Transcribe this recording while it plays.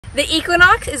The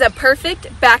Equinox is a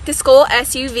perfect back-to-school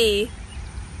SUV.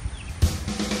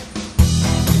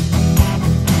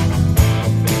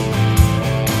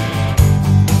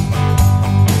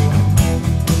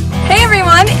 Hey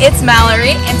everyone, it's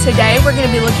Mallory, and today we're going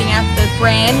to be looking at the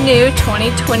brand new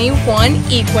 2021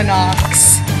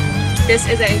 Equinox. This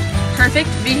is a perfect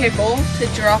vehicle to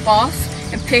drop off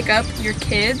and pick up your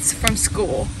kids from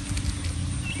school.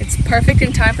 It's perfect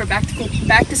in time for back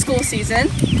to school season.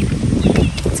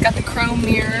 It's got the chrome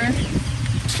mirror.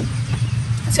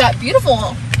 It's got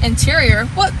beautiful interior.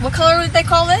 What color would they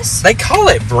call this? They call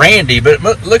it brandy, but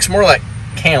it looks more like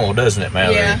camel, doesn't it,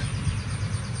 Mallory? Yeah.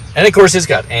 And of course, it's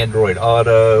got Android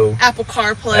Auto, Apple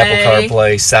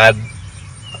CarPlay, side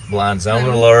blind zone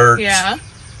alert, yeah,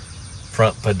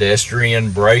 front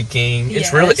pedestrian braking.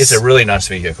 Yes. It's a really nice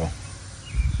vehicle.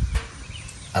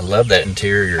 I love that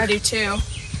interior. I do too.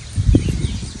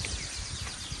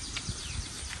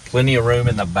 Plenty of room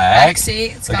in the back.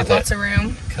 Seat. It's Look got at that. lots of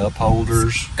room. Cup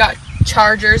holders. Got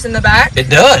chargers in the back. It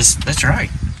does. That's right.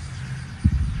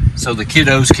 So the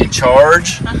kiddos can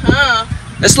charge.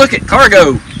 Let's look at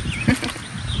cargo.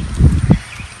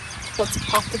 Let's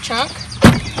pop the trunk.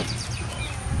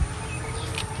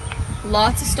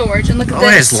 Lots of storage, and look at this. Oh,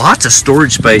 it has lots of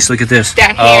storage space. Look at this.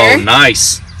 Down Oh, here.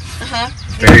 nice.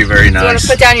 Very, very nice. If you want to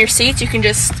put down your seats, you can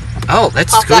just Oh,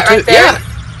 that's pop cool that too. right there.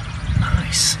 Yeah.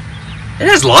 Nice. It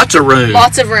has lots of room.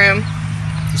 Lots of room.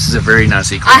 This is a very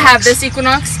nice Equinox. I have this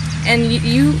Equinox, and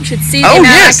you should see the Oh, amount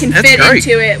yes, I can that's fit great.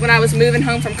 into it when I was moving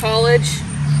home from college.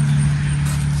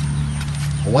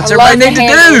 What's I everybody love the need to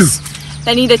handles. do?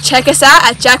 They need to check us out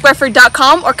at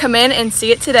jackbradford.com or come in and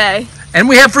see it today. And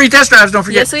we have free test drives, don't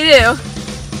forget. Yes, we do.